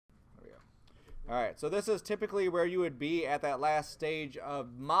Alright, so this is typically where you would be at that last stage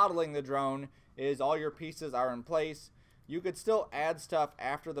of modeling the drone, is all your pieces are in place. You could still add stuff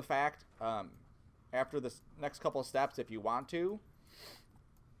after the fact, after the next couple steps if you want to.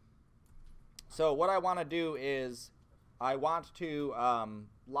 So what I want to do is I want to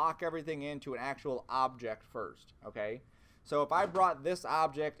lock everything into an actual object first, okay? So if I brought this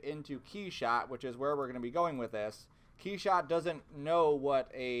object into KeyShot, which is where we're going to be going with this, KeyShot doesn't know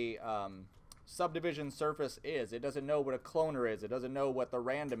what a subdivision surface is. It doesn't know what a cloner is. It doesn't know what the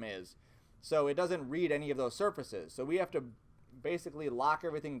random is. So it doesn't read any of those surfaces. So we have to basically lock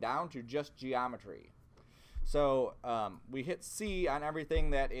everything down to just geometry. So we hit C on everything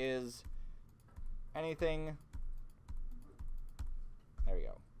that is anything. There we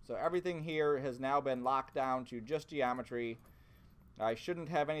go. So everything here has now been locked down to just geometry. I shouldn't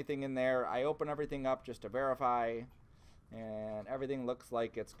have anything in there. I open everything up just to verify, and everything looks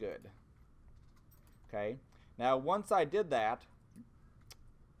like it's good. Okay. Now once I did that,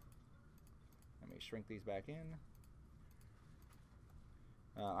 let me shrink these back in.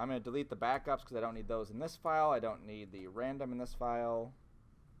 I'm going to delete the backups because I don't need those in this file. I don't need the random in this file.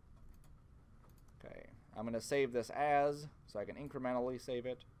 Okay. I'm going to save this as, so I can incrementally save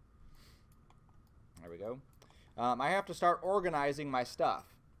it. There we go. I have to start organizing my stuff.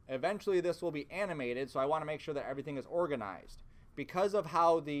 Eventually this will be animated, so I want to make sure that everything is organized. Because of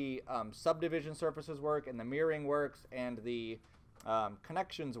how the subdivision surfaces work and the mirroring works and the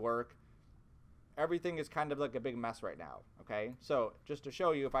connections work, everything is kind of like a big mess right now. Okay, so just to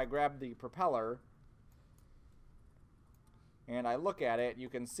show you, if I grab the propeller and I look at it, you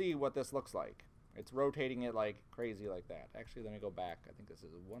can see what this looks like. It's rotating it like crazy like that. Actually, let me go back. I think this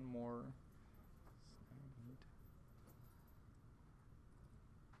is one more.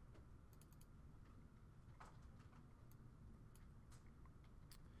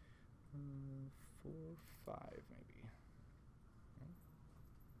 Four, five, maybe.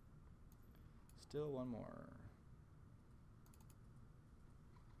 Still one more.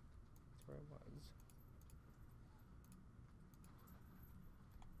 That's where I was.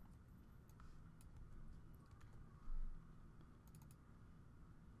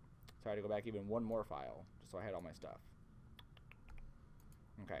 Sorry to go back even one more file, just so I had all my stuff.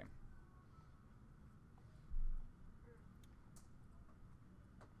 Okay.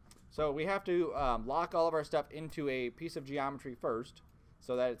 So we have to lock all of our stuff into a piece of geometry first,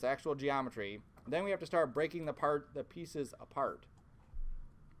 so that it's actual geometry. Then we have to start breaking the pieces apart.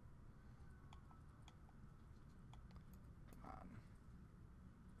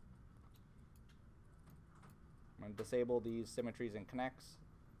 I'm going to disable these symmetries and connects.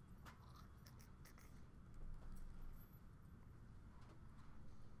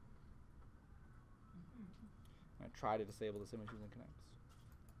 I'm going to try to disable the symmetries and connects.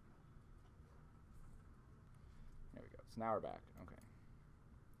 There we go. So now we're back. Okay.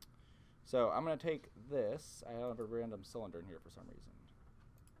 So I'm going to take this. I have a random cylinder in here for some reason.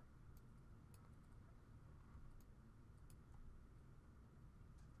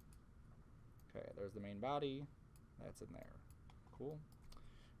 Okay, there's the main body. That's in there. Cool.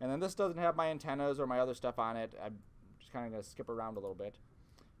 And then this doesn't have my antennas or my other stuff on it. I'm just kind of going to skip around a little bit.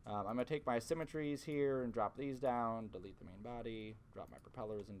 I'm going to take my symmetries here and drop these down, delete the main body, drop my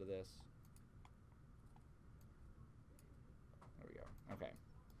propellers into this. There we go. Okay.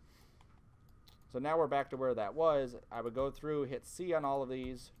 So now we're back to where that was. I would go through, hit C on all of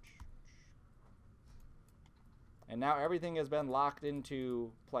these. And now everything has been locked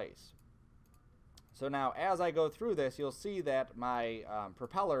into place. So now as I go through this, you'll see that my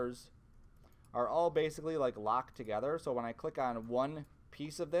propellers are all basically like locked together. So when I click on one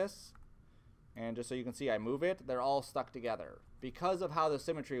piece of this, and just so you can see I move it, they're all stuck together. Because of how the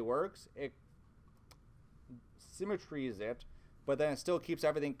symmetry works, it symmetries it, but then it still keeps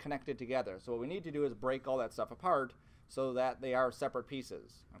everything connected together. So what we need to do is break all that stuff apart so that they are separate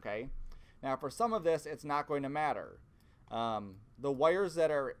pieces. Okay. Now for some of this, it's not going to matter. The wires that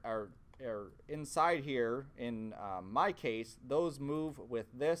are inside here, in my case, those move with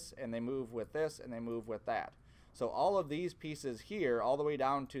this, and they move with this, and they move with that. So all of these pieces here, all the way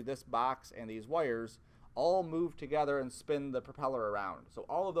down to this box and these wires, all move together and spin the propeller around. So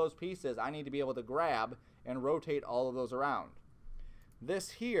all of those pieces I need to be able to grab and rotate all of those around.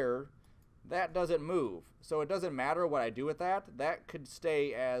 This here, that doesn't move. So it doesn't matter what I do with that. That could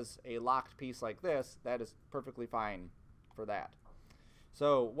stay as a locked piece like this. That is perfectly fine for that.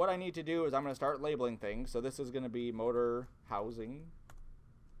 So what I need to do is I'm going to start labeling things. So this is going to be motor housing.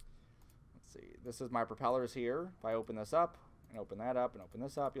 Let's see. This is my propellers here. If I open this up and open that up and open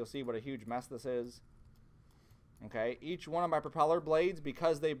this up, you'll see what a huge mess this is. Okay, each one of my propeller blades,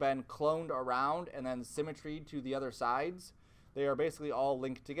 because they've been cloned around and then symmetried to the other sides, they are basically all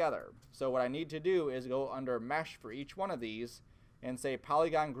linked together. So what I need to do is go under mesh for each one of these and say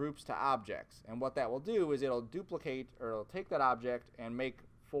polygon groups to objects. And what that will do is it'll duplicate, or it'll take that object and make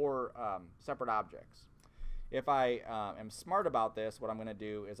 4 separate objects. If I am smart about this, what I'm going to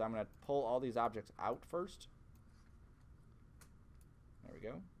do is I'm going to pull all these objects out first. There we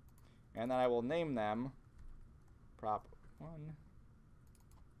go. And then I will name them prop 1.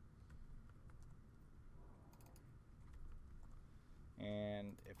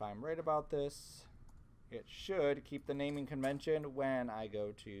 And if I'm right about this, it should keep the naming convention when I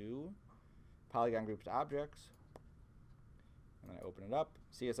go to polygon groups to objects. And then I open it up.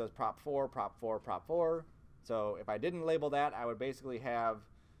 See, it says prop 4, prop 4, prop 4. So if I didn't label that, I would basically have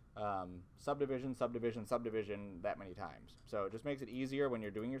subdivision, subdivision, subdivision that many times. So it just makes it easier when you're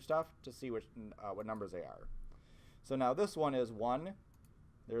doing your stuff to see which, what numbers they are. So now this one is 1,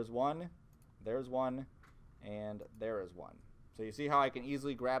 there's 1, there's 1, and there is 1. So you see how I can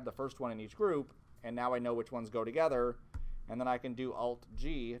easily grab the first one in each group, and now I know which ones go together, and then I can do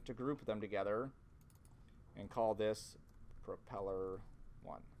Alt-G to group them together and call this propeller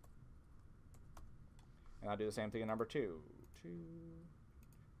 1. And I'll do the same thing in number 2. 2.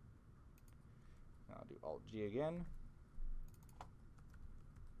 I'll do Alt-G again.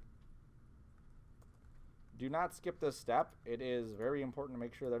 Do not skip this step. It is very important to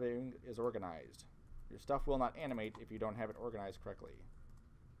make sure that everything is organized. Your stuff will not animate if you don't have it organized correctly.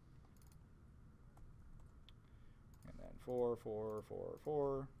 And then 4, 4, 4,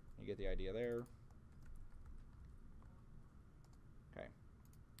 4. You get the idea there. Okay.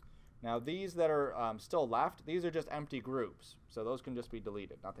 Now these that are still left, these are just empty groups. So those can just be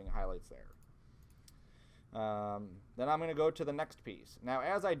deleted. Nothing highlights there. Then I'm going to go to the next piece. Now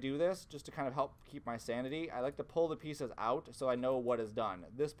as I do this, just to kind of help keep my sanity, I like to pull the pieces out so I know what is done.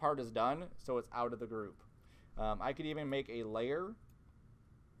 This part is done, so it's out of the group. I could even make a layer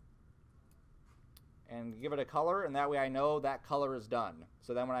and give it a color, and that way I know that color is done.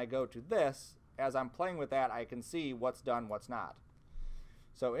 So then when I go to this, as I'm playing with that, I can see what's done, what's not.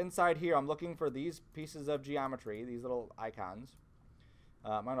 So inside here, I'm looking for these pieces of geometry, these little icons.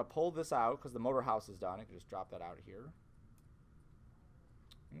 I'm going to pull this out because the motor house is done. I can just drop that out of here.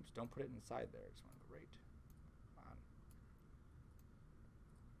 Oops, don't put it inside there. Just want to go right. Come on.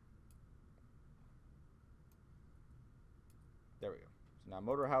 There we go. So now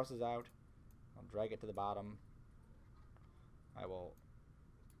motor house is out. I'll drag it to the bottom. I will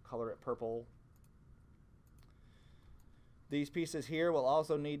color it purple. These pieces here will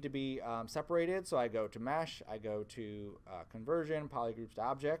also need to be separated, so I go to mesh, I go to conversion, polygroups to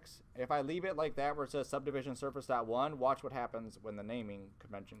objects. If I leave it like that where it says subdivision surface.1, watch what happens when the naming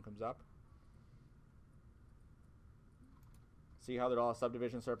convention comes up. See how they're all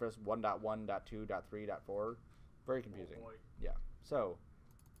subdivision surface 1.1.2.3.4? Very confusing. Oh boy. Yeah, so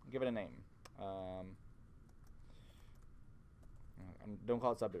give it a name. And don't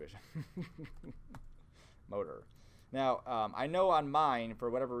call it subdivision. Motor. Now, I know on mine, for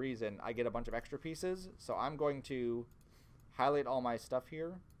whatever reason, I get a bunch of extra pieces, so I'm going to highlight all my stuff here.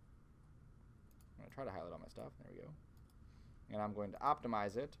 I'm going to try to highlight all my stuff. There we go. And I'm going to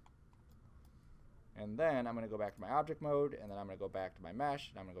optimize it. And then I'm going to go back to my object mode, and then I'm going to go back to my mesh,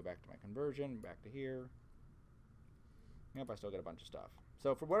 and I'm going to go back to my conversion, back to here. Yep, I still get a bunch of stuff.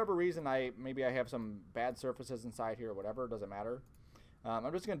 So for whatever reason, maybe I have some bad surfaces inside here or whatever, it doesn't matter.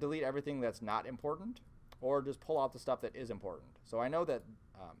 I'm just going to delete everything that's not important, or just pull out the stuff that is important. So I know that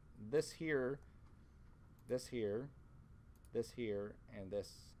this here, this here, this here, and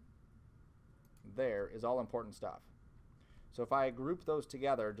this there is all important stuff. So if I group those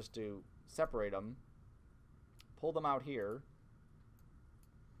together just to separate them, pull them out here,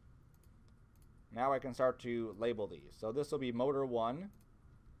 now I can start to label these. So this will be motor 1.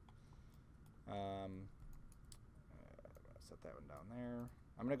 Set that one down there.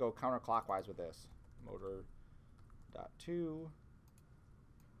 I'm going to go counterclockwise with this. Motor dot 2,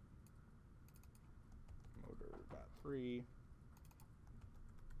 motor dot 3,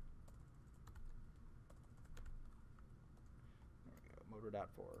 there we go, motor dot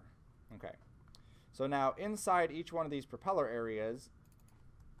 4. Okay, so now inside each one of these propeller areas,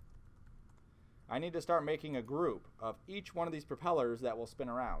 I need to start making a group of each one of these propellers that will spin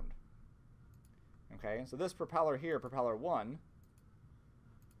around. Okay, so this propeller here, propeller 1,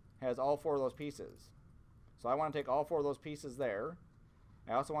 has all 4 of those pieces. So I want to take all 4 of those pieces there.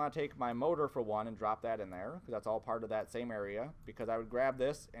 I also want to take my motor for 1 and drop that in there, because that's all part of that same area, because I would grab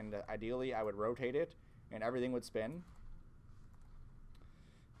this and ideally I would rotate it and everything would spin.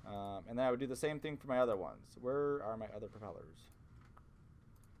 And then I would do the same thing for my other ones. Where are my other propellers?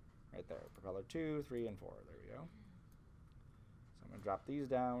 Right there. Propeller 2, 3, and 4. There we go. So I'm going to drop these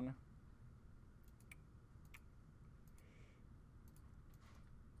down.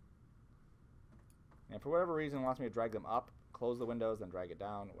 And for whatever reason it wants me to drag them up, close the windows, then drag it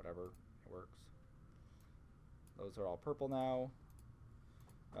down, whatever, it works. Those are all purple now.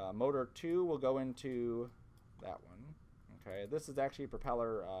 Motor 2 will go into that one. Okay, this is actually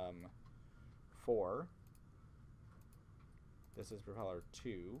propeller 4. This is propeller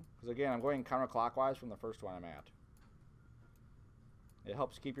 2. Because again, I'm going counterclockwise from the first one I'm at. It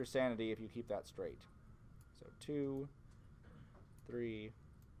helps keep your sanity if you keep that straight. So 2, 3,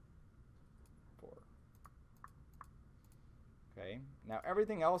 4. Okay, now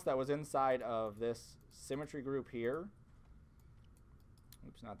everything else that was inside of this symmetry group here,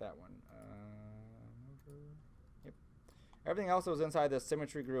 oops, not that one, yep. Everything else that was inside this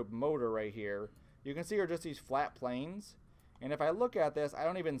symmetry group motor right here, you can see are just these flat planes, and if I look at this, I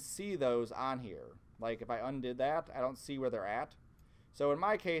don't even see those on here. Like if I undid that, I don't see where they're at. So in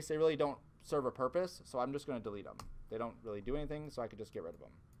my case, they really don't serve a purpose, so I'm just going to delete them. They don't really do anything, so I could just get rid of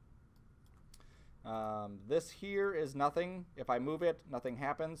them. This here is nothing. If I move it, nothing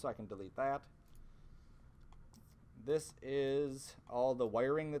happens, so I can delete that. This is all the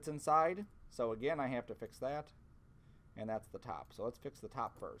wiring that's inside. So again, I have to fix that. And that's the top. So let's fix the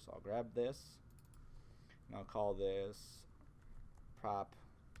top first. I'll grab this, and I'll call this prop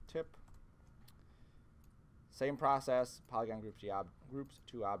tip. Same process, polygon groups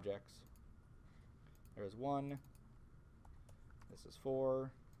two objects. There's 1. This is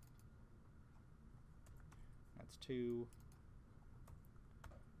 4. That's 2,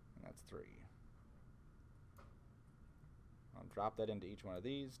 and that's 3. I'll drop that into each one of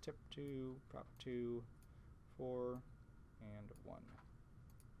these. Tip 2, prop 2, 4, and 1.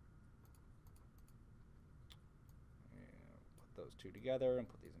 And put those two together and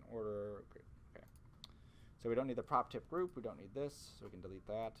put these in order. Great. Okay. So we don't need the prop tip group. We don't need this, so we can delete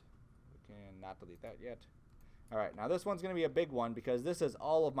that. We can not delete that yet. Alright, now this one's going to be a big one because this is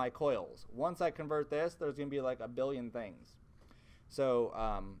all of my coils. Once I convert this, there's going to be like a billion things. So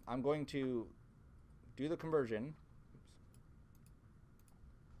I'm going to do the conversion. Oops.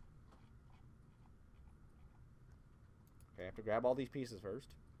 Okay, I have to grab all these pieces first.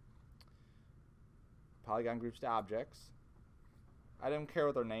 Polygon groups to objects. I don't care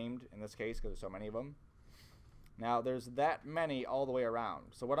what they're named in this case because there's so many of them. Now there's that many all the way around.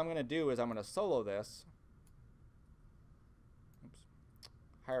 So what I'm going to do is I'm going to solo this.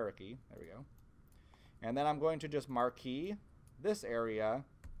 Hierarchy, there we go. And then I'm going to just marquee this area,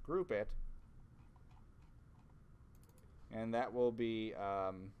 group it, and that will be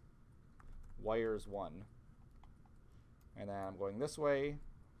wires 1. And then I'm going this way,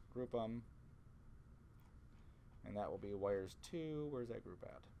 group them, and that will be wires 2. Where's that group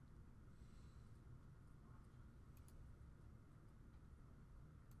at?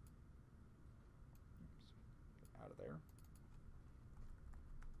 Oops. Get out of there.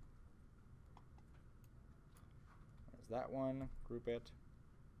 That one, group it,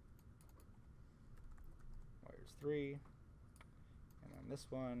 wires 3, and then this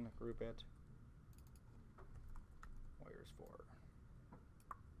one, group it, wires 4.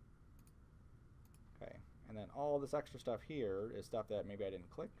 Okay, and then all this extra stuff here is stuff that maybe I didn't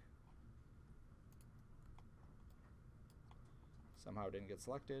click. Somehow it didn't get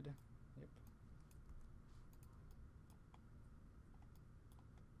selected. Yep.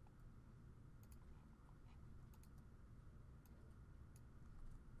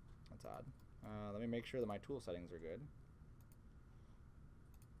 Odd. Let me make sure that my tool settings are good.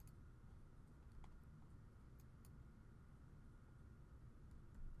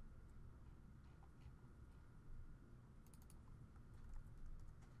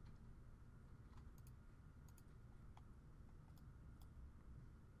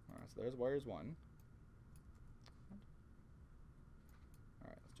 Alright, so there's wires 1.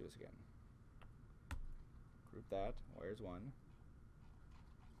 Alright, let's do this again. Group that, wires 1.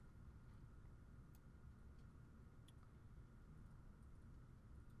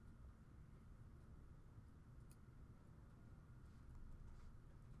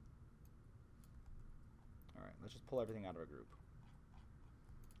 Let's just pull everything out of a group.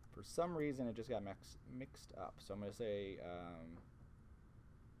 For some reason, it just got mixed up. So I'm going to say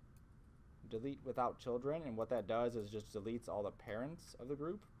delete without children, and what that does is just deletes all the parents of the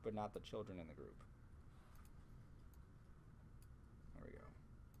group, but not the children in the group. There we go.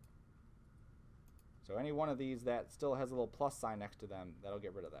 So any one of these that still has a little plus sign next to them, that'll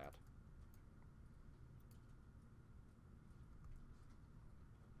get rid of that.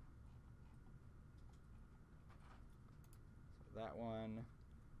 1.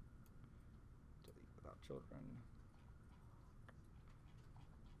 Delete without children.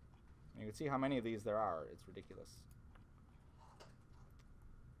 And you can see how many of these there are. It's ridiculous.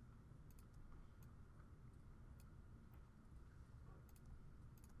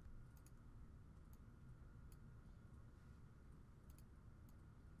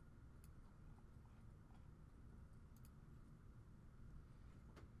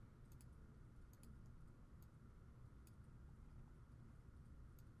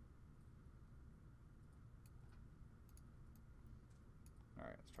 All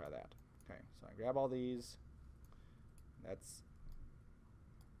right, let's try that. Okay, so I grab all these. That's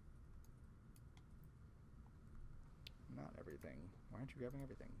not everything. Why aren't you grabbing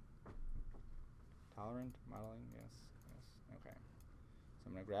everything? Tolerant, modeling, yes, yes, okay. So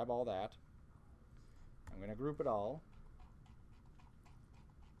I'm going to grab all that. I'm going to group it all.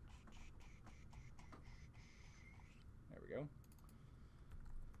 There we go.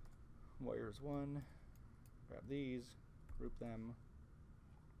 Wires 1. Grab these, group them.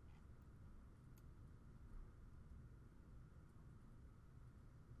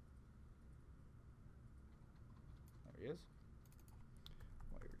 There he is.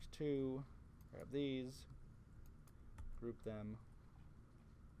 Wires 2. Grab these, group them.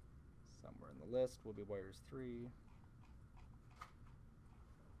 Somewhere in the list will be wires 3.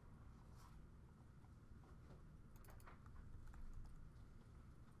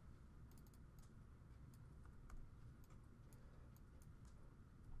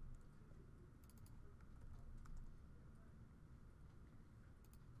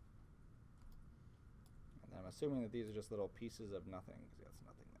 And I'm assuming that these are just little pieces of nothing, because that's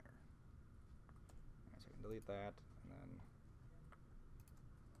nothing there. All right, so I can delete that, and then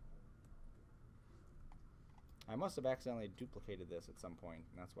I must have accidentally duplicated this at some point,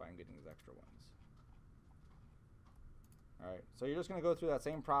 and that's why I'm getting these extra ones. Alright, so you're just going to go through that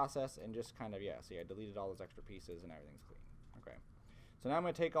same process and just kind of, yeah, see, I deleted all those extra pieces and everything's clean. Okay, so now I'm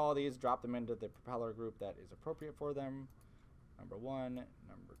going to take all these, drop them into the propeller group that is appropriate for them. Number 1,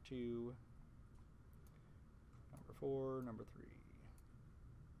 number 2, number 4, number 3.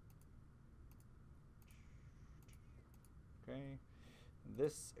 Okay.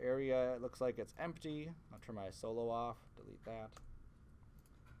 This area looks like it's empty. I'll turn my solo off, delete that.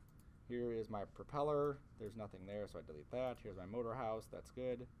 Here is my propeller. There's nothing there, so I delete that. Here's my motor house. That's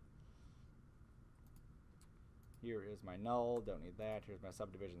good. Here is my null. Don't need that. Here's my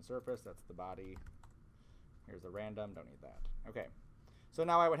subdivision surface. That's the body. Here's the random. Don't need that. Okay. So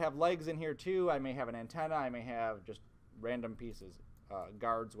now I would have legs in here too. I may have an antenna. I may have just random pieces,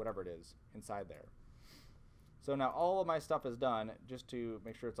 guards, whatever it is, inside there. So now all of my stuff is done. Just to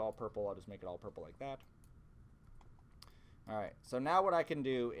make sure it's all purple, I'll just make it all purple like that. Alright, so now what I can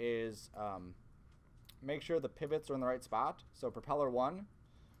do is make sure the pivots are in the right spot. So propeller 1,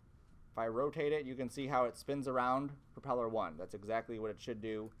 if I rotate it, you can see how it spins around propeller 1. That's exactly what it should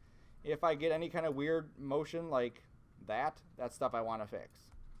do. If I get any kind of weird motion like that, that's stuff I want to fix.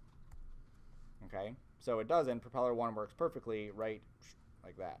 Okay, so it doesn't. Propeller 1 works perfectly right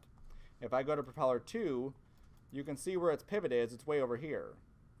like that. If I go to propeller 2, you can see where its pivot is. It's way over here.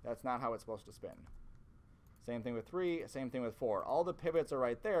 That's not how it's supposed to spin. Same thing with 3, same thing with 4. All the pivots are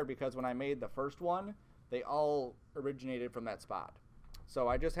right there because when I made the first one, they all originated from that spot. So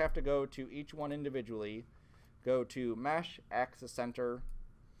I just have to go to each one individually, go to Mesh, Axis Center,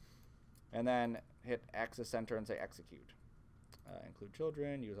 and then hit Axis Center and say Execute. Include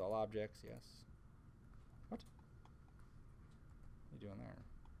children, use all objects, yes. What? What are you doing there?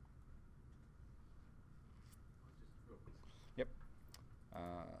 Yep.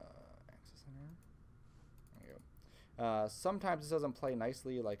 Axis Center. There we go. Sometimes this doesn't play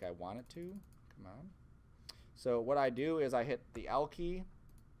nicely like I want it to. Come on. So what I do is I hit the L key,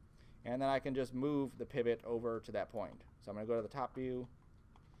 and then I can just move the pivot over to that point. So I'm going to go to the top view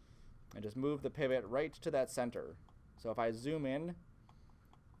and just move the pivot right to that center. So if I zoom in,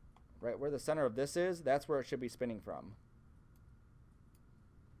 right where the center of this is, that's where it should be spinning from.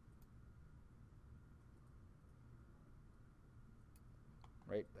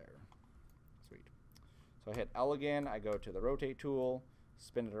 Right there. Sweet. So I hit L again, I go to the rotate tool,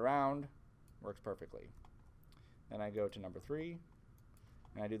 spin it around, works perfectly. Then I go to number 3,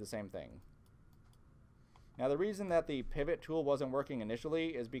 and I do the same thing. Now the reason that the pivot tool wasn't working initially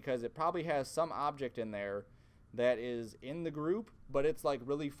is because it probably has some object in there that is in the group, but it's like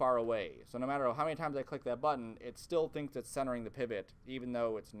really far away. So no matter how many times I click that button, it still thinks it's centering the pivot, even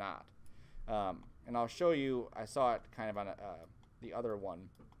though it's not. And I'll show you, I saw it kind of on the other one.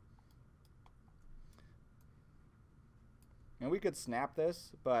 And we could snap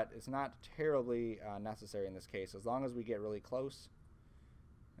this, but it's not terribly necessary in this case. As long as we get really close,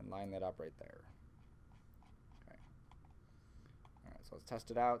 line that up right there. Okay. All right, so let's test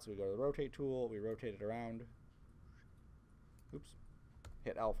it out. So we go to the rotate tool, we rotate it around. Oops.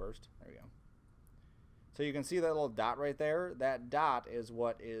 Hit L first. There we go. So you can see that little dot right there. That dot is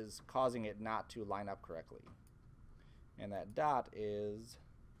what is causing it not to line up correctly. And that dot is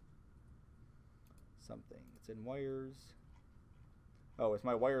something. It's in wires. Oh, it's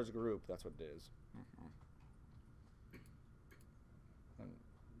my wires group. That's what it is.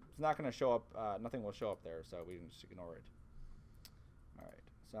 It's not going to show up. Nothing will show up there, so we can just ignore it. All right.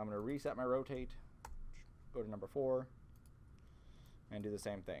 So I'm going to reset my rotate. Go to number 4. And do the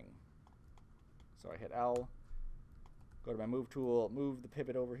same thing. So I hit L. Go to my move tool. Move the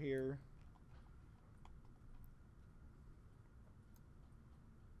pivot over here.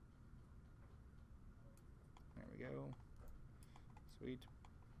 There we go. Sweet.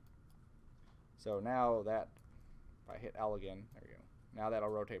 So now that, if I hit L again, there we go. Now that'll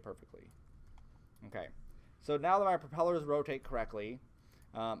rotate perfectly. Okay. So now that my propellers rotate correctly,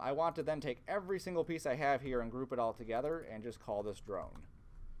 I want to then take every single piece I have here and group it all together and just call this drone.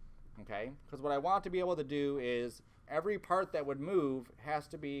 Okay? Because what I want to be able to do is every part that would move has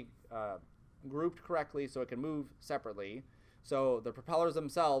to be grouped correctly so it can move separately. So the propellers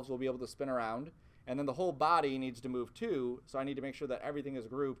themselves will be able to spin around, and then the whole body needs to move too, so I need to make sure that everything is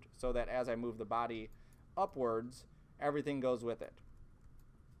grouped so that as I move the body upwards, everything goes with it.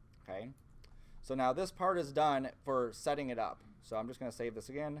 Okay? So now this part is done for setting it up. So I'm just going to save this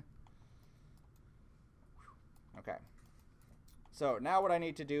again. Okay. So now what I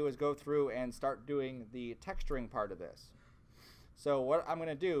need to do is go through and start doing the texturing part of this. So what I'm going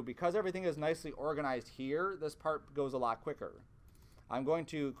to do, because everything is nicely organized here, this part goes a lot quicker. I'm going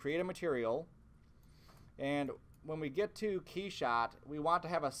to create a material, and when we get to key shot, we want to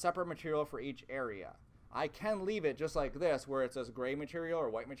have a separate material for each area. I can leave it just like this where it says gray material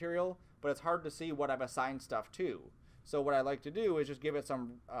or white material, but it's hard to see what I've assigned stuff to. So what I like to do is just give it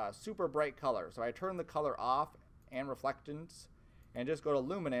some super bright color. So I turn the color off and reflectance and just go to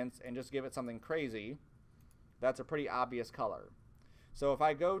luminance and just give it something crazy. That's a pretty obvious color. So if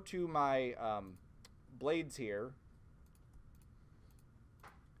I go to my blades here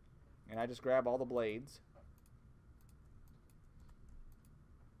and I just grab all the blades,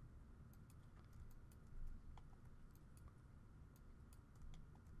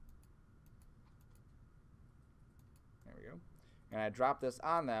 and I drop this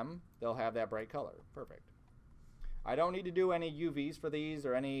on them, they'll have that bright color. Perfect. I don't need to do any UVs for these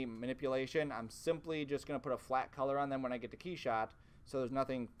or any manipulation. I'm simply just going to put a flat color on them when I get to key shot, so there's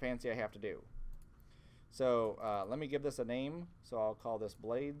nothing fancy I have to do. So let me give this a name. So I'll call this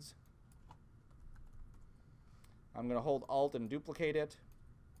blades. I'm going to hold Alt and duplicate it.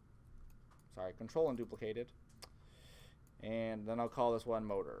 Sorry, Control and duplicate it. And then I'll call this one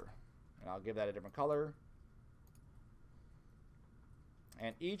motor. And I'll give that a different color.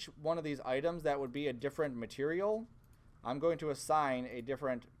 And each one of these items that would be a different material, I'm going to assign a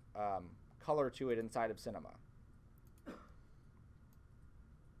different color to it inside of Cinema.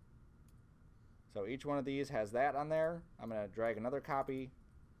 So each one of these has that on there. I'm going to drag another copy.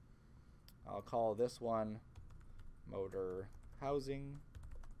 I'll call this one motor housing.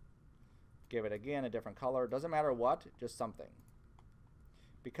 Give it again a different color. Doesn't matter what, just something.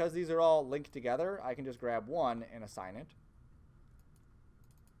 Because these are all linked together, I can just grab one and assign it.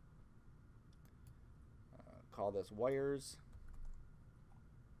 Call this wires.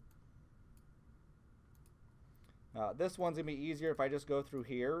 This one's going to be easier if I just go through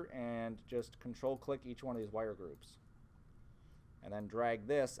here and just control click each one of these wire groups. And then drag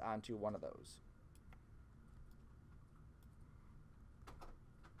this onto one of those.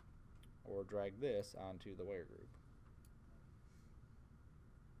 Or drag this onto the wire group.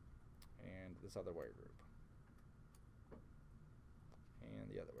 And this other wire group. And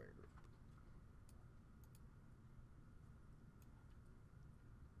the other wire group.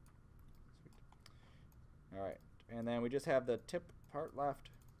 All right, and then we just have the tip part left.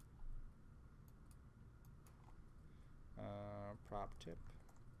 Prop tip.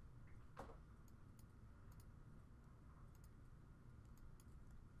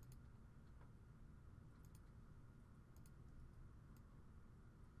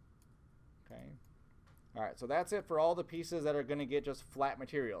 Okay. All right, so that's it for all the pieces that are going to get just flat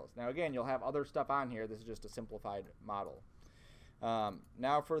materials. Now again, you'll have other stuff on here. This is just a simplified model.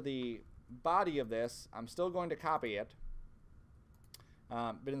 Now for the body of this, I'm still going to copy it,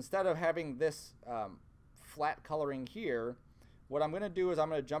 but instead of having this flat coloring here, what I'm going to do is I'm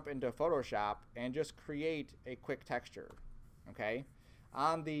going to jump into Photoshop and just create a quick texture. Okay,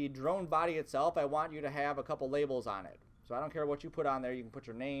 on the drone body itself, I want you to have a couple labels on it. So I don't care what you put on there. You can put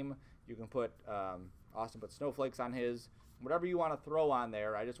your name. You can put, Austin put snowflakes on his. Whatever you want to throw on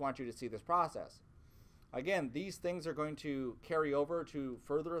there, I just want you to see this process. Again, these things are going to carry over to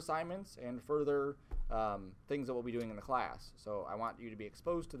further assignments and further things that we'll be doing in the class. So I want you to be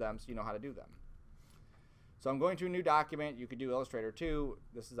exposed to them so you know how to do them. So I'm going to a new document. You could do Illustrator too.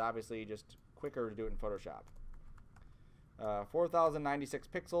 This is obviously just quicker to do it in Photoshop. 4096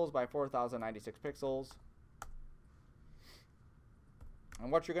 pixels by 4096 pixels.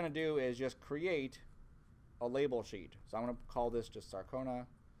 And what you're going to do is just create a label sheet. So I'm going to call this just Sarcona.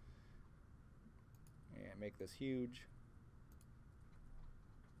 And make this huge.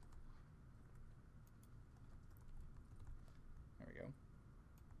 There we go.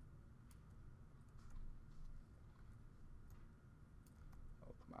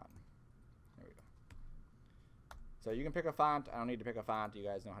 Oh, come on. There we go. So you can pick a font. I don't need to pick a font. You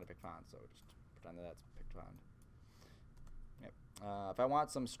guys know how to pick fonts, so just pretend that that's picked font. Yep. If I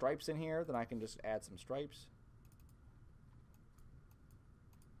want some stripes in here, then I can just add some stripes.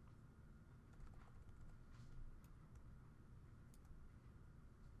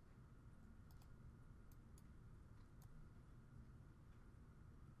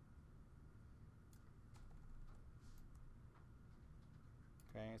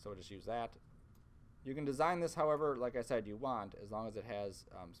 Okay, so we'll just use that. You can design this however, like I said, you want, as long as it has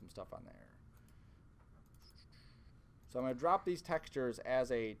some stuff on there. So I'm going to drop these textures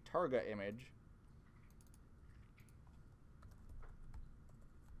as a Targa image.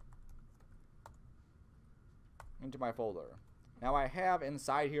 Into my folder. Now I have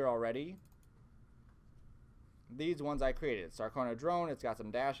inside here already these ones I created. Sarcona drone, it's got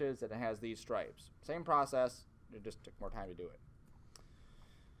some dashes, and it has these stripes. Same process, it just took more time to do it.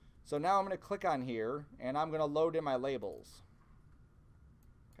 So now I'm going to click on here, and I'm going to load in my labels.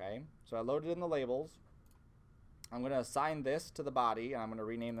 Okay, so I loaded in the labels. I'm going to assign this to the body, and I'm going to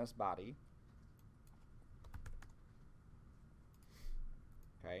rename this body.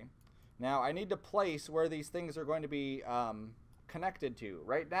 Okay, now I need to place where these things are going to be connected to.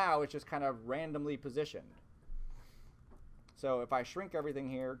 Right now, it's just kind of randomly positioned. So if I shrink everything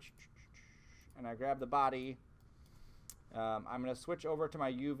here, and I grab the body, I'm going to switch over to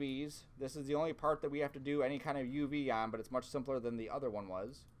my UVs. This is the only part that we have to do any kind of UV on, but it's much simpler than the other one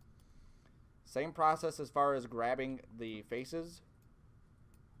was. Same process as far as grabbing the faces.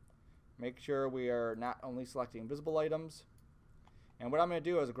 Make sure we are not only selecting visible items. And what I'm going to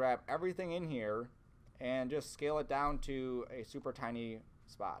do is grab everything in here and just scale it down to a super tiny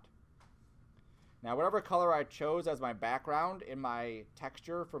spot. Now whatever color I chose as my background in my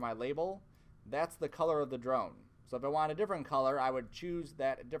texture for my label, that's the color of the drone. So if I want a different color, I would choose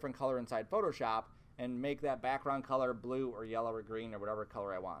that different color inside Photoshop and make that background color blue or yellow or green or whatever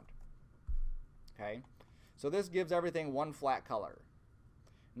color I want. Okay, so this gives everything one flat color.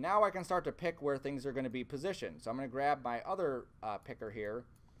 Now I can start to pick where things are going to be positioned. So I'm going to grab my other picker here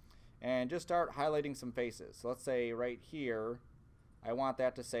and just start highlighting some faces. So let's say right here, I want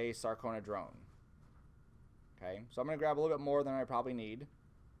that to say Sarcona drone. Okay, so I'm going to grab a little bit more than I probably need.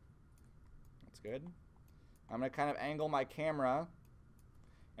 That's good. I'm going to kind of angle my camera,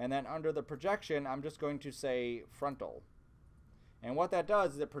 and then under the projection, I'm just going to say frontal. And what that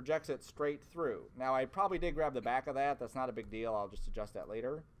does is it projects it straight through. Now, I probably did grab the back of that. That's not a big deal. I'll just adjust that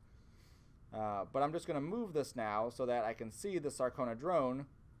later. But I'm just going to move this now so that I can see the Sarcona drone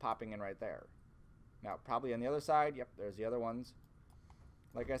popping in right there. Now, probably on the other side, yep, there's the other ones.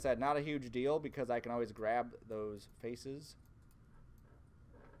 Like I said, not a huge deal because I can always grab those faces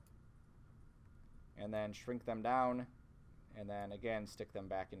and then shrink them down, and then again stick them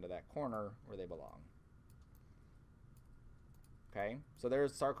back into that corner where they belong. Okay, so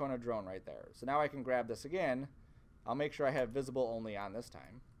there's Sarcona drone right there. So now I can grab this again. I'll make sure I have visible only on this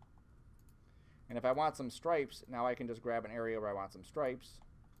time. And if I want some stripes, now I can just grab an area where I want some stripes.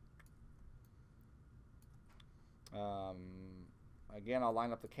 Again, I'll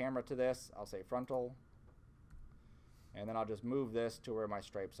line up the camera to this. I'll say frontal. And then I'll just move this to where my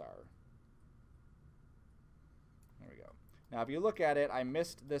stripes are. There we go. Now if you look at it, I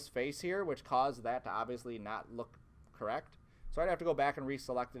missed this face here, which caused that to obviously not look correct. So I'd have to go back and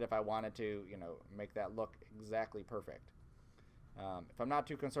reselect it if I wanted to, you know, make that look exactly perfect. If I'm not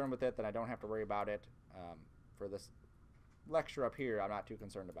too concerned with it, then I don't have to worry about it. For this lecture up here, I'm not too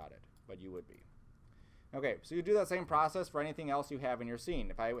concerned about it, but you would be. Okay, so you do that same process for anything else you have in your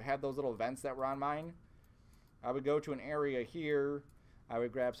scene. If I had those little vents that were on mine, I would go to an area here. I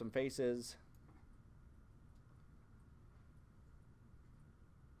would grab some faces.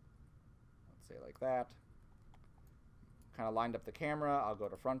 Let's say like that. Kind of lined up the camera. I'll go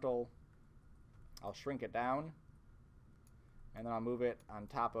to frontal. I'll shrink it down. and then I'll move it on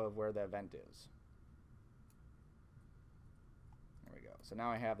top of where the vent is. There we go. So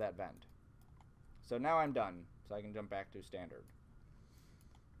now I have that vent. So now I'm done. So I can jump back to standard.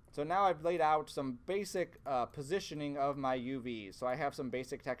 So now I've laid out some basic positioning of my UVs. So I have some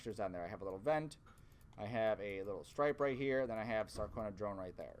basic textures on there. I have a little vent. I have a little stripe right here. Then I have Sarcona drone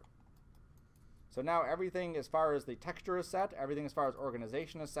right there. So now everything as far as the texture is set, everything as far as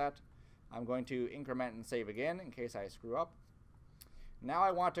organization is set. I'm going to increment and save again in case I screw up. Now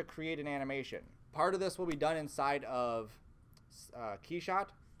I want to create an animation. Part of this will be done inside of Keyshot.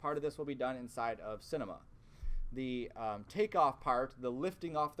 Part of this will be done inside of Cinema. The takeoff part, the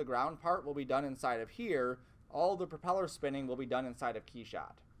lifting off the ground part, will be done inside of here. All the propeller spinning will be done inside of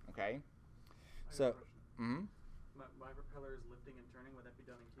Keyshot. Okay? So, my propeller is lifting and turning. Would that be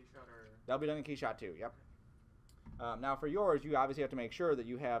done in Keyshot or? That'll be done in Keyshot too. Yep. Now for yours, you obviously have to make sure that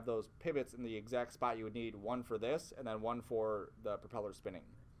you have those pivots in the exact spot you would need. One for this, and then one for the propeller spinning,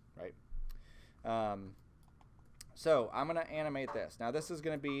 right? So I'm going to animate this. Now this is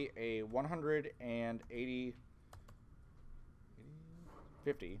going to be a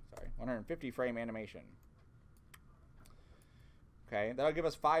 150 frame animation. Okay, that'll give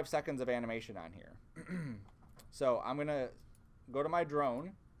us 5 seconds of animation on here. So I'm going to go to my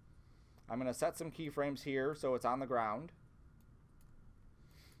drone. I'm going to set some keyframes here so it's on the ground.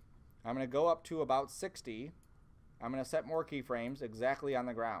 I'm going to go up to about 60. I'm going to set more keyframes exactly on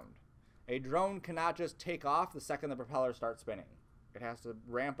the ground. A drone cannot just take off the second the propeller starts spinning. It has to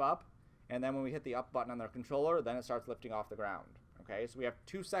ramp up, and then when we hit the up button on the controller, then it starts lifting off the ground. Okay, so we have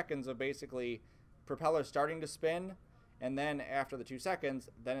 2 seconds of basically propeller starting to spin, and then after the 2 seconds,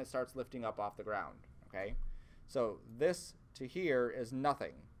 then it starts lifting up off the ground. Okay, so this to here is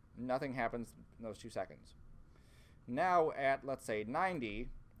nothing. Nothing happens in those 2 seconds. Now at, let's say, 90,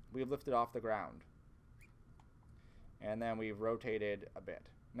 we've lifted off the ground. And then we've rotated a bit.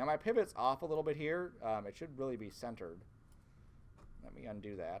 Now my pivot's off a little bit here. It should really be centered. Let me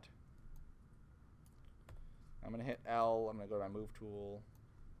undo that. I'm going to hit L. I'm going to go to my move tool.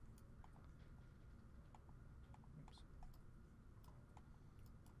 Oops.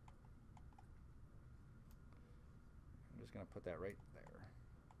 I'm just going to put that right there.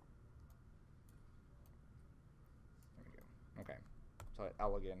 There we go. Okay. So I hit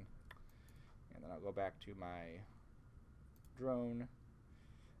L again. And then I'll go back to my drone.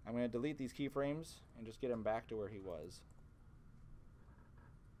 I'm going to delete these keyframes and just get him back to where he was.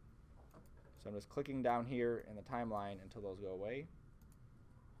 So I'm just clicking down here in the timeline until those go away.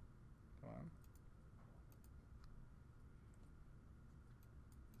 Come on.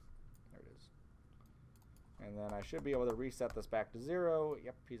 There it is. And then I should be able to reset this back to 0.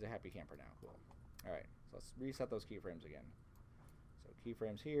 Yep, he's a happy camper now. Cool. Alright, so let's reset those keyframes again. So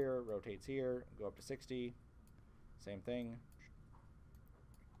keyframes here, rotates here, go up to 60. Same thing.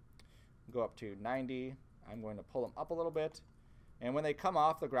 Go up to 90. I'm going to pull them up a little bit. And when they come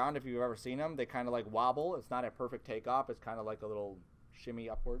off the ground, if you've ever seen them, they kind of like wobble. It's not a perfect takeoff. It's kind of like a little shimmy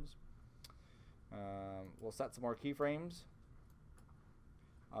upwards. We'll set some more keyframes.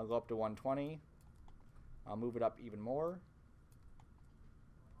 I'll go up to 120. I'll move it up even more.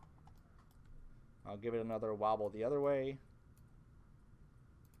 I'll give it another wobble the other way.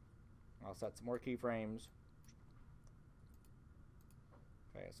 I'll set some more keyframes.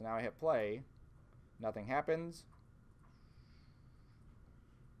 Okay, so now I hit play. Nothing happens.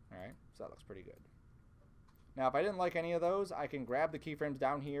 Alright, so that looks pretty good. Now, if I didn't like any of those, I can grab the keyframes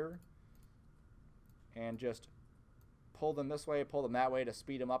down here and just pull them this way, pull them that way to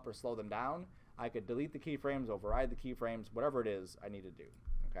speed them up or slow them down. I could delete the keyframes, override the keyframes, whatever it is I need to do.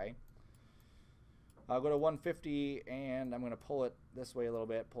 Okay? I'll go to 150 and I'm going to pull it this way a little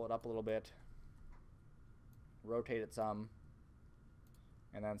bit, pull it up a little bit, rotate it some,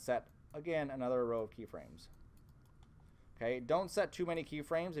 and then set, again, another row of keyframes. Okay, don't set too many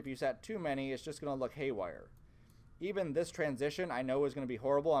keyframes. If you set too many, it's just going to look haywire. Even this transition I know is going to be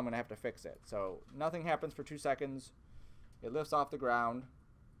horrible. I'm going to have to fix it. So nothing happens for 2 seconds. It lifts off the ground.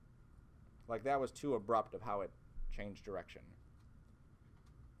 Like that was too abrupt of how it changed direction.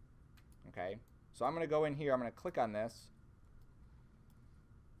 Okay, so I'm going to go in here. I'm going to click on this.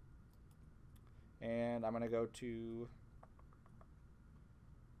 And I'm going to go to...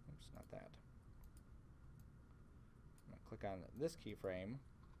 not that. I'm going to click on this keyframe,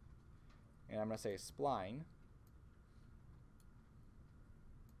 and I'm going to say spline.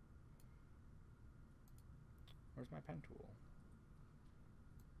 Where's my pen tool?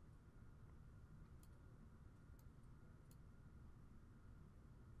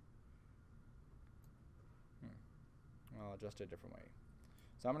 I'll adjust it a different way.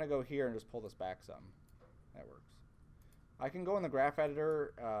 So I'm going to go here and just pull this back some. That works. I can go in the graph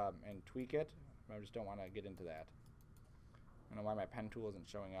editor and tweak it. I just don't want to get into that. I don't know why my pen tool isn't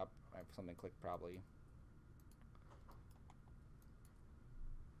showing up. I have something clicked probably.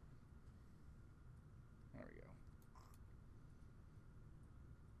 There we go.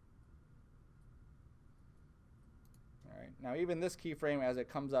 All right. Now even this keyframe, as it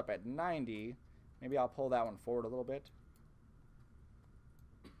comes up at 90, maybe I'll pull that one forward a little bit.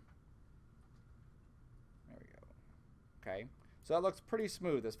 There we go. Okay. So that looks pretty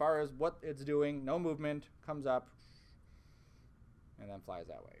smooth as far as what it's doing. No movement, comes up, and then flies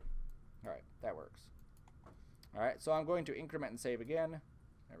that way. All right, that works. All right, so I'm going to increment and save again.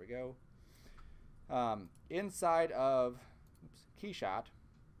 There we go. Inside of KeyShot,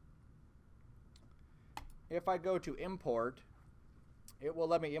 if I go to import, it will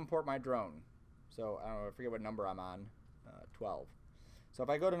let me import my drone. So I don't know, I forget what number I'm on, 12. So if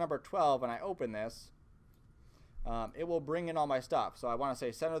I go to number 12 and I open this, it will bring in all my stuff. So I want to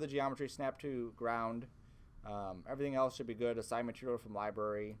say center of the geometry, snap to ground. Everything else should be good. Assign material from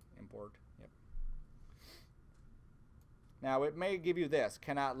library, import. Yep. Now it may give you this,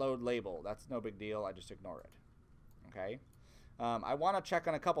 cannot load label. That's no big deal. I just ignore it. Okay. I want to check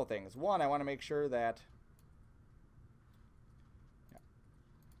on a couple things. One, I want to make sure that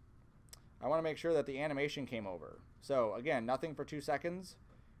the animation came over. So again, nothing for 2 seconds,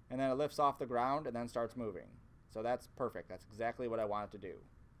 and then it lifts off the ground and then starts moving. So that's perfect. That's exactly what I want it to do.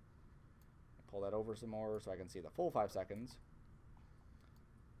 Pull that over some more so I can see the full 5 seconds.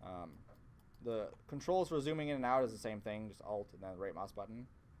 The controls for zooming in and out is the same thing, just Alt and then the right mouse button.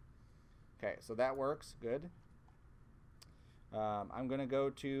 Okay, so that works. Good. I'm going to go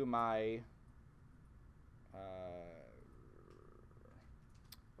to my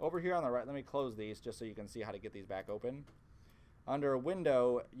over here on the right. Let me close these just so you can see how to get these back open. Under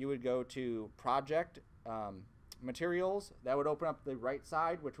Window, you would go to Project, Materials. That would open up the right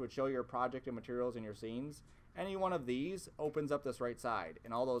side, which would show your project and materials in your scenes. Any one of these opens up this right side,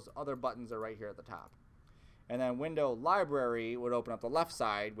 and all those other buttons are right here at the top. And then Window Library would open up the left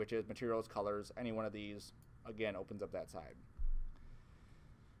side, which is materials, colors. Any one of these, again, opens up that side.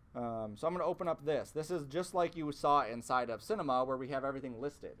 So I'm going to open up this. This is just like you saw inside of Cinema, where we have everything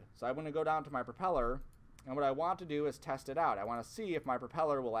listed. So I'm going to go down to my propeller, and what I want to do is test it out. I want to see if my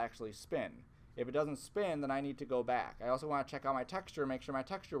propeller will actually spin. If it doesn't spin, then I need to go back. I also want to check out my texture, make sure my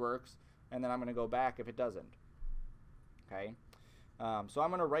texture works, and then I'm going to go back if it doesn't. Okay. So I'm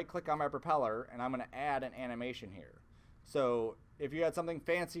going to right-click on my propeller, and I'm going to add an animation here. So if you had something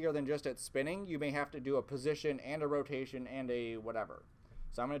fancier than just it spinning, you may have to do a position and a rotation and a whatever.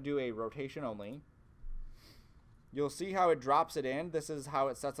 So I'm going to do a rotation only. You'll see how it drops it in. This is how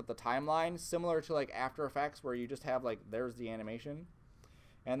it sets up the timeline, similar to like After Effects, where you just have like, there's the animation.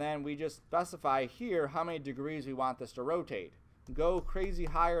 And then we just specify here how many degrees we want this to rotate. Go crazy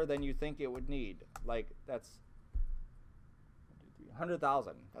higher than you think it would need. Like that's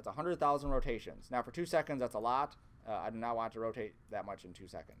 100,000. That's 100,000 rotations. Now for 2 seconds, that's a lot. I do not want to rotate that much in 2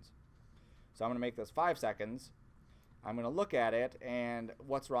 seconds. So I'm going to make this 5 seconds. I'm going to look at it, and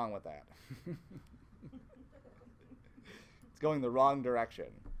what's wrong with that? It's going the wrong direction.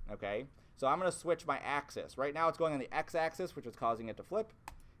 Okay? So I'm going to switch my axis. Right now it's going on the x-axis, which is causing it to flip.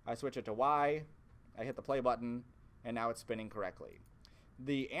 I switch it to y. I hit the play button, and now it's spinning correctly.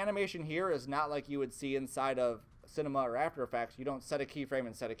 The animation here is not like you would see inside of Cinema or After Effects. You don't set a keyframe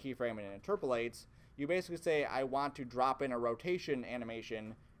and set a keyframe and it interpolates. You basically say, I want to drop in a rotation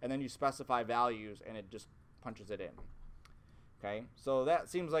animation, and then you specify values, and it just punches it in. Okay, so that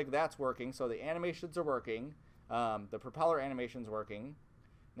seems like that's working. So the animations are working. The propeller animation's working.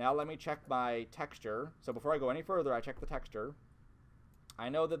 Now let me check my texture. So before I go any further, I check the texture. I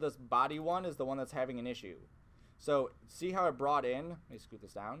know that this body one is the one that's having an issue. So see how it brought in, let me scoot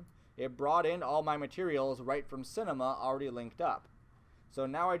this down. It brought in all my materials right from Cinema already linked up. So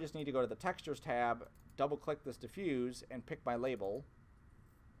now I just need to go to the Textures tab, double click this diffuse, and pick my label.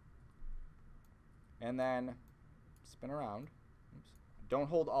 And then spin around. Oops. Don't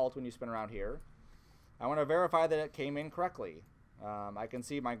hold Alt when you spin around here. I want to verify that it came in correctly. I can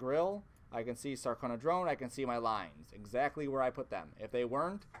see my grill, I can see Sarcona Drone, I can see my lines, exactly where I put them. If they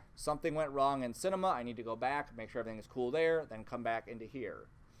weren't, something went wrong in Cinema, I need to go back, make sure everything is cool there, then come back into here.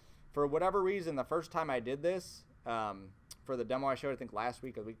 For whatever reason, the first time I did this, for the demo I showed, I think last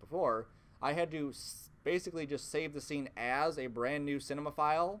week or the week before, I had to basically just save the scene as a brand new Cinema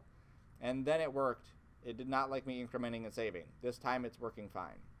file, and then it worked. It did not like me incrementing and saving. This time it's working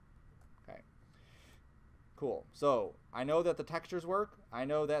fine. Okay. Cool. So I know that the textures work. I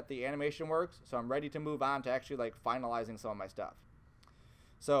know that the animation works. So I'm ready to move on to actually like finalizing some of my stuff.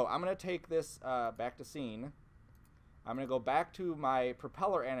 So I'm going to take this back to scene. I'm going to go back to my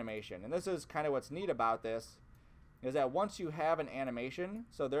propeller animation. And this is kind of what's neat about this, is that once you have an animation,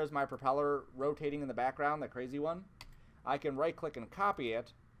 so there's my propeller rotating in the background, the crazy one, I can right click and copy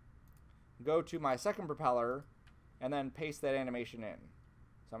it, go to my second propeller, and then paste that animation in.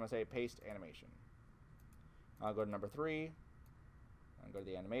 So I'm going to say paste animation. I'll go to number 3, I'll go to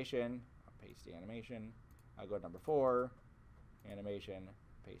the animation, I'll paste the animation, I'll go to number 4, animation,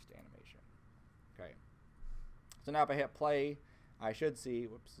 paste animation. Okay. So now if I hit play, I should see,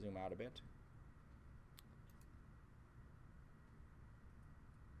 whoops, zoom out a bit.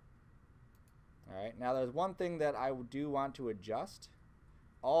 Alright, now there's one thing that I do want to adjust.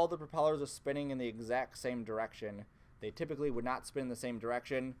 All the propellers are spinning in the exact same direction. They typically would not spin in the same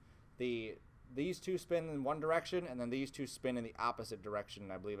direction. These two spin in one direction, and then these two spin in the opposite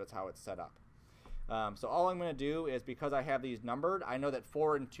direction. I believe that's how it's set up. So all I'm going to do is, because I have these numbered, I know that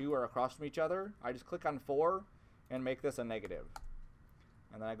 4 and 2 are across from each other. I just click on 4 and make this a negative.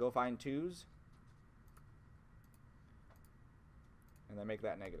 And then I go find 2s, and then make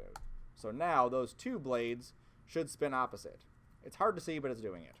that negative. So now those 2 blades should spin opposite. It's hard to see, but it's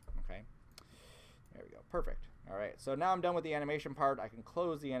doing it. Okay. There we go. Perfect. All right. So now I'm done with the animation part. I can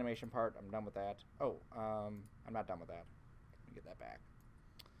close the animation part. I'm done with that. Oh, I'm not done with that. Let me get that back.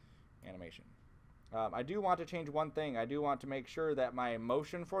 Animation. I do want to change one thing. I do want to make sure that my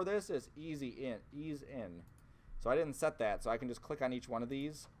motion for this is ease in. So I didn't set that. So I can just click on each one of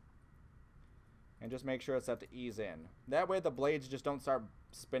these and just make sure it's set to ease in. That way the blades just don't start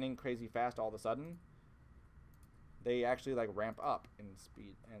spinning crazy fast all of a sudden. They actually like ramp up in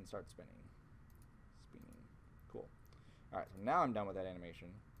speed and start spinning. Cool. Alright, so now I'm done with that animation.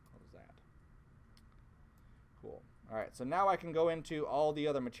 What was that? Cool. Alright, so now I can go into all the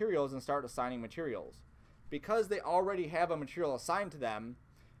other materials and start assigning materials. Because they already have a material assigned to them,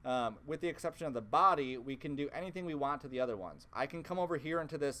 with the exception of the body, we can do anything we want to the other ones. I can come over here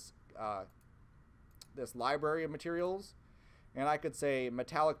into this this library of materials, and I could say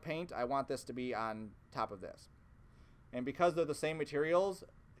metallic paint, I want this to be on top of this. And because they're the same materials,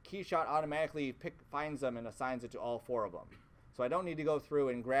 KeyShot automatically finds them and assigns it to all 4 of them. So I don't need to go through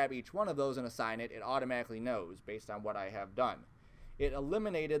and grab each one of those and assign it. It automatically knows based on what I have done. It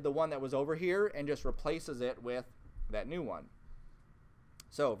eliminated the one that was over here and just replaces it with that new one.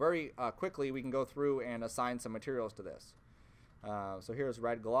 So very quickly we can go through and assign some materials to this. So here's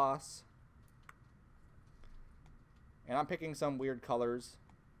red gloss. And I'm picking some weird colors.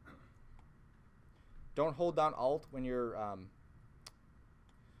 Don't hold down Alt when you're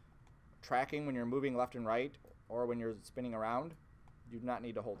tracking, when you're moving left and right, or when you're spinning around. You do not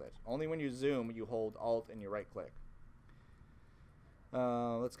need to hold it. Only when you zoom, you hold Alt and you right click.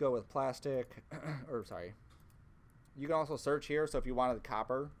 Let's go with plastic, or sorry. You can also search here, so if you wanted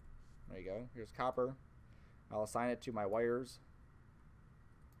copper, there you go. Here's copper. I'll assign it to my wires.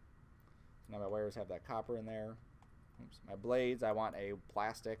 Now my wires have that copper in there. Oops. My blades, I want a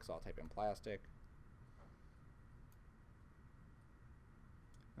plastic, so I'll type in plastic.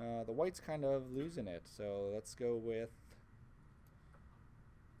 The white's kind of losing it, so let's go with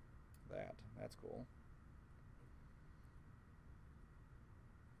that. That's cool.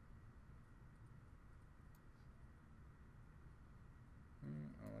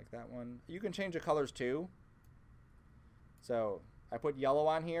 I like that one. You can change the colors too. So I put yellow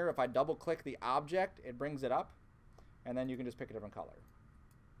on here. If I double click the object, it brings it up, and then you can just pick a different color.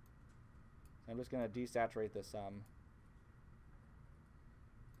 So I'm just going to desaturate this some.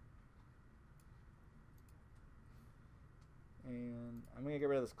 And I'm going to get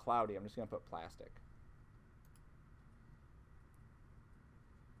rid of this cloudy. I'm just going to put plastic.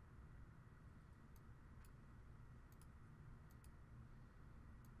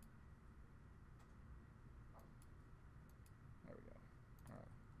 There we go. All right.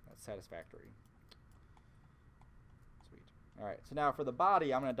 That's satisfactory. Sweet. All right. So now for the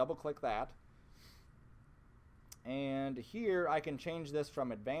body, I'm going to double click that. And here I can change this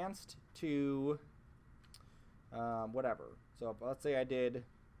from advanced to whatever. So let's say I did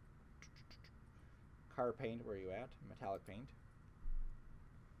car paint. Where are you at? Metallic paint.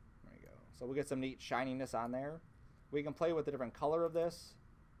 There you go. So we get some neat shininess on there. We can play with the different color of this.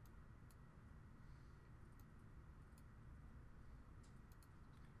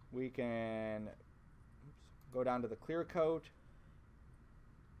 We can go down to the clear coat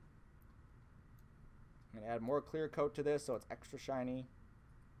and add more clear coat to this so it's extra shiny.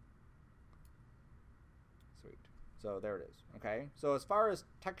 Sweet. So there it is. Okay. So as far as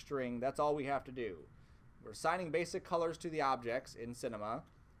texturing, that's all we have to do. We're assigning basic colors to the objects in Cinema,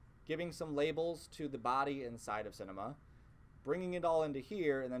 giving some labels to the body inside of Cinema, bringing it all into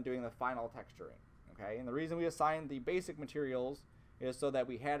here, and then doing the final texturing. Okay, and the reason we assigned the basic materials is so that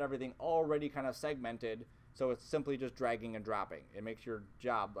we had everything already kind of segmented, so it's simply just dragging and dropping. It makes your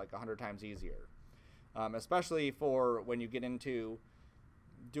job like 100 times easier. Especially for when you get into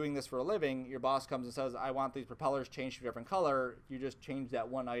doing this for a living, your boss comes and says, I want these propellers changed to a different color. You just change that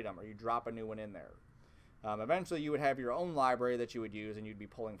one item, or you drop a new one in there. Eventually you would have your own library that you would use, and you'd be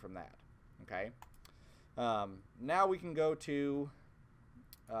pulling from that. Okay. Now we can go to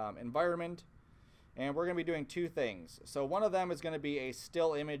environment, and we're going to be doing two things. So one of them is going to be a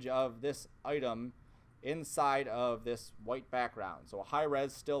still image of this item inside of this white background. So a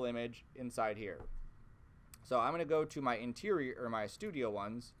high-res still image inside here. So I'm going to go to my interior, or my studio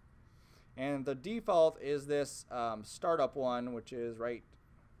ones, and the default is this startup one, which is right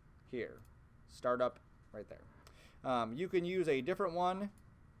here. Startup right there. You can use a different one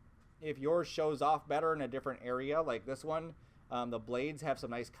if yours shows off better in a different area, like this one. The blades have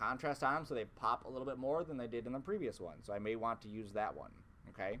some nice contrast on them, so they pop a little bit more than they did in the previous one. So I may want to use that one.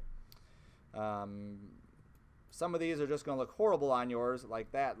 Okay. Some of these are just going to look horrible on yours.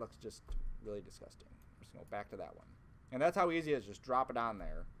 Like that looks just really disgusting. I'm just going to go back to that one. And that's how easy it is. Just drop it on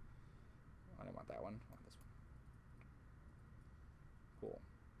there. I don't want that one. I want this one. Cool.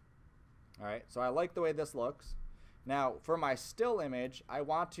 All right. So I like the way this looks. Now, for my still image, I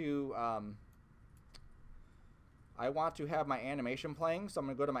want to have my animation playing. So I'm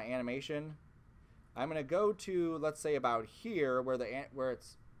going to go to my animation. I'm going to go to, let's say, about here where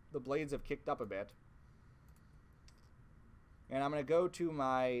the blades have kicked up a bit. And I'm going to go to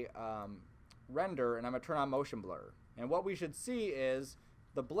my render, and I'm going to turn on motion blur. And what we should see is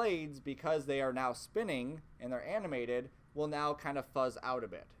the blades, because they are now spinning and they're animated, will now kind of fuzz out a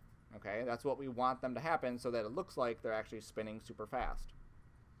bit. Okay, that's what we want them to happen, so that it looks like they're actually spinning super fast.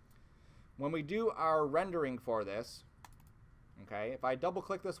 When we do our rendering for this, okay, if I double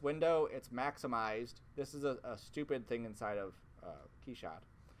click this window, it's maximized. This is a stupid thing inside of Keyshot.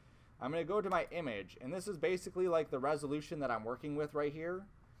 I'm going to go to my image, and this is basically like the resolution that I'm working with right here.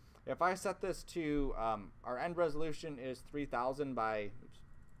 If I set this to, our end resolution is 3000 by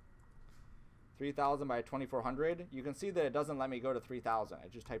 2400, you can see that it doesn't let me go to 3000. I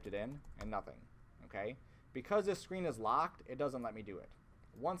just typed it in and nothing. Okay? Because this screen is locked, it doesn't let me do it.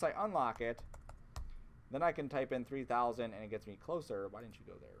 Once I unlock it, then I can type in 3000 and it gets me closer. Why didn't you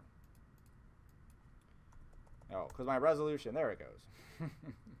go there? Oh, because my resolution, there it goes.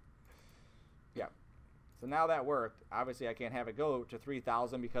 Yeah. So now that worked. Obviously I can't have it go to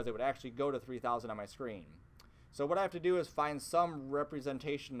 3000 because it would actually go to 3000 on my screen. So what I have to do is find some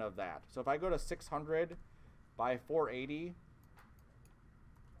representation of that. So if I go to 600 by 480,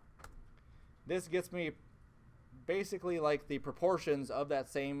 this gets me basically like the proportions of that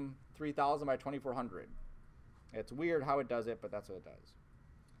same 3000 by 2400. It's weird how it does it, but that's what it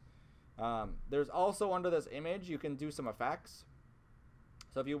does. There's also, under this image, you can do some effects.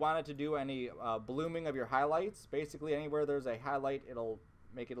 So if you wanted to do any blooming of your highlights, basically anywhere there's a highlight, it'll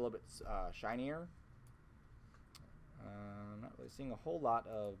make it a little bit shinier. I'm not really seeing a whole lot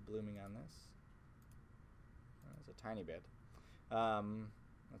of blooming on this. It's a tiny bit.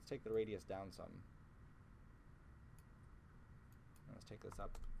 Let's take the radius down some. Let's take this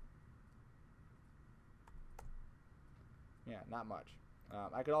up. Yeah, not much.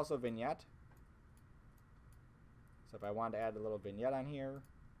 I could also vignette. So if I wanted to add a little vignette on here,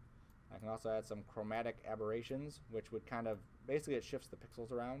 I can also add some chromatic aberrations, which would kind of, basically it shifts the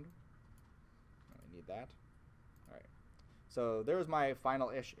pixels around. I need that. Alright. So there's my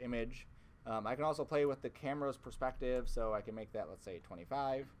final-ish image. I can also play with the camera's perspective, so I can make that, let's say,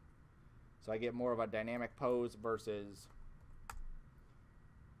 25. So I get more of a dynamic pose versus...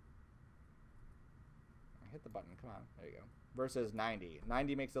 Hit the button, come on, there you go. Versus 90.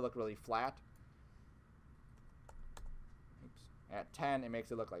 90 makes it look really flat. Oops. At 10, it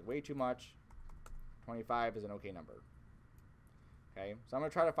makes it look like way too much. 25 is an okay number. Okay, so I'm going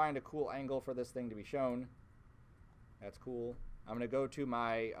to try to find a cool angle for this thing to be shown. That's cool. I'm going to go to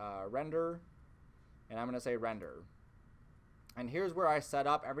my render, and I'm going to say render. And here's where I set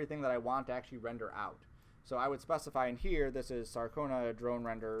up everything that I want to actually render out. So I would specify in here, this is Sarcona drone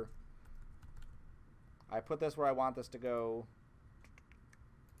render. I put this where I want this to go.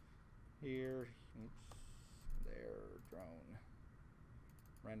 Here, oops, there, drone,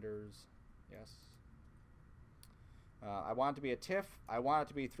 renders, yes. I want it to be a TIFF. I want it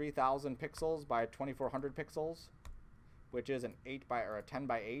to be 3000 pixels by 2400 pixels, which is an 8 by, or a 10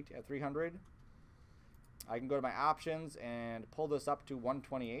 by 8 at 300. I can go to my options and pull this up to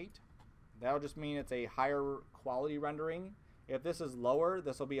 128. That'll just mean it's a higher quality rendering. If this is lower,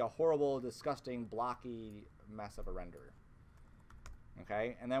 this will be a horrible, disgusting, blocky mess of a render.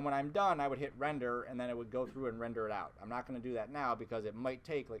 Okay, and then when I'm done, I would hit render, and then it would go through and render it out. I'm not going to do that now because it might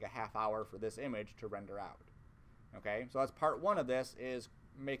take like a half hour for this image to render out. Okay, so that's part one of this, is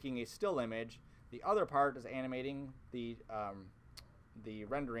making a still image. The other part is animating the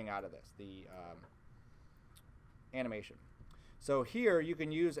rendering out of this, the animation. So here you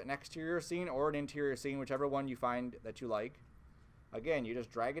can use an exterior scene or an interior scene, whichever one you find that you like. Again, you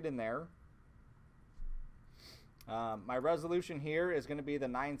just drag it in there. My resolution here is going to be the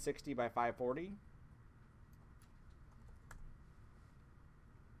 960 by 540.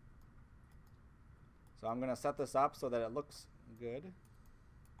 So I'm going to set this up so that it looks good.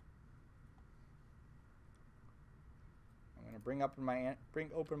 I'm going to bring open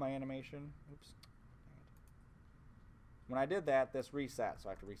my animation. Oops. When I did that, this reset, so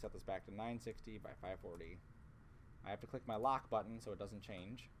I have to reset this back to 960 by 540. I have to click my lock button so it doesn't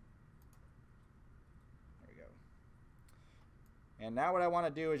change. There we go. And now what I want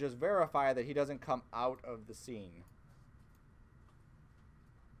to do is just verify that he doesn't come out of the scene.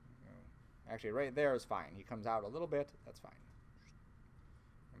 Actually, right there is fine. He comes out a little bit, that's fine.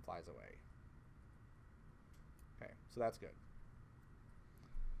 And flies away. Okay, so that's good.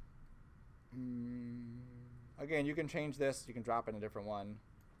 Again, you can change this. You can drop in a different one.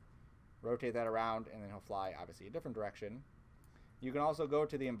 Rotate that around, and then he'll fly, obviously, a different direction. You can also go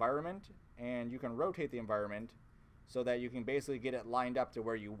to the environment, and you can rotate the environment so that you can basically get it lined up to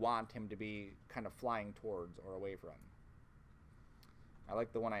where you want him to be kind of flying towards or away from. I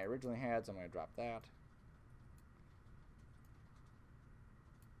like the one I originally had, so I'm going to drop that.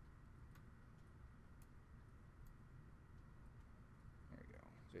 There we go.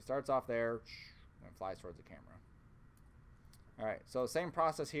 So he starts off there and flies towards the camera. Alright, so same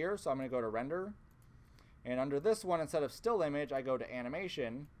process here. So I'm going to go to render. And under this one, instead of still image, I go to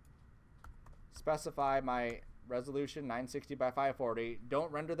animation. Specify my resolution 960 by 540.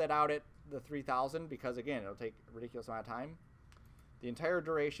 Don't render that out at the 3000 because, again, it'll take a ridiculous amount of time. The entire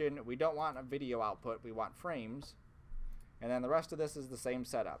duration, we don't want a video output, we want frames. And then the rest of this is the same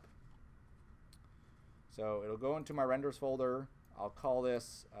setup. So it'll go into my renders folder. I'll call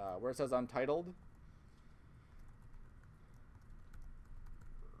this, where it says untitled.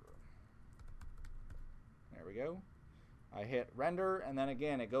 There we go. I hit render, and then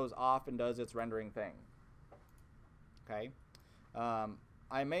again it goes off and does its rendering thing. Okay.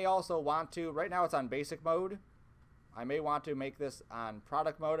 I may also want to, right now it's on basic mode. I may want to make this on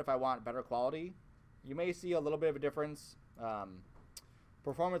product mode if I want better quality. You may see a little bit of a difference.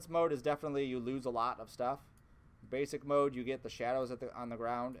 Performance mode is definitely, you lose a lot of stuff. Basic mode, you get the shadows on the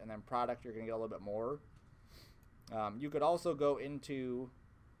ground, and then product, you're going to get a little bit more. You could also go into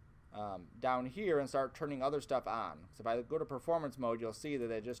down here and start turning other stuff on. So if I go to performance mode, you'll see that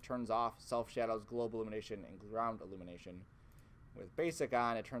it just turns off self shadows, global illumination, and ground illumination. With basic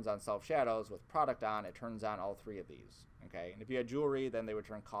on, it turns on self shadows. With product on, it turns on all three of these. Okay, and if you had jewelry, then they would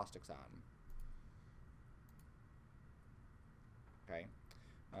turn caustics on. Okay.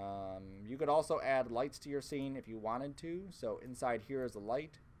 You could also add lights to your scene if you wanted to. So inside here is a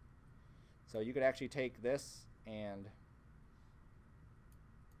light. So you could actually take this and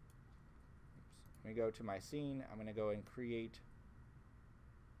let me go to my scene. I'm going to go and create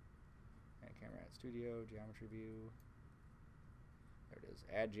camera at studio, geometry view. There it is,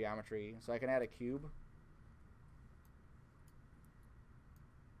 add geometry. So I can add a cube.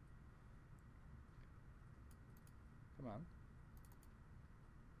 Come on.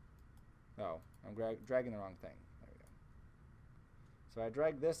 Oh, I'm dragging the wrong thing. There we go. So I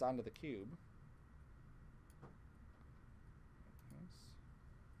drag this onto the cube.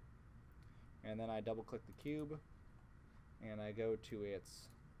 And then I double click the cube and I go to its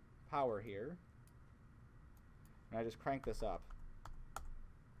power here. And I just crank this up.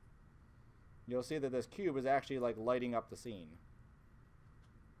 You'll see that this cube is actually like lighting up the scene.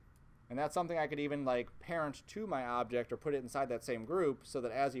 And that's something I could even like parent to my object or put it inside that same group so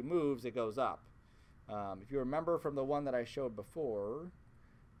that as he moves, it goes up. If you remember from the one that I showed before,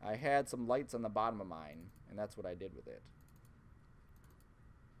 I had some lights on the bottom of mine, and that's what I did with it.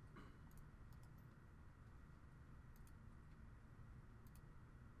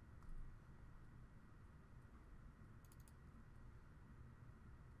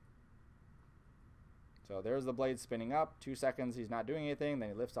 So there's the blade spinning up. 2 seconds, he's not doing anything. Then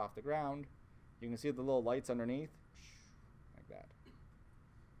he lifts off the ground. You can see the little lights underneath, like that.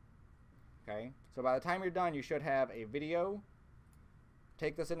 Okay. So by the time you're done, you should have a video.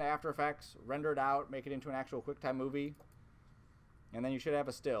 Take this into After Effects, render it out, make it into an actual QuickTime movie, and then you should have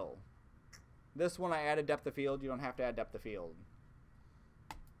a still. This one I added depth of field. You don't have to add depth of field.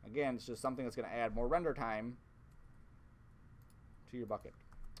 Again, it's just something that's going to add more render time to your bucket.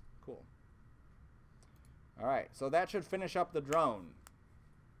 Cool. All right, so that should finish up the drone.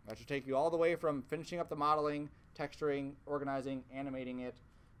 That should take you all the way from finishing up the modeling, texturing, organizing, animating it,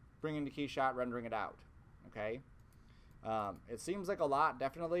 bringing the key shot, rendering it out. Okay. It seems like a lot,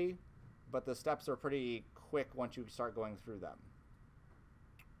 definitely, but the steps are pretty quick once you start going through them.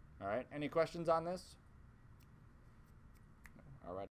 All right. Any questions on this? All right.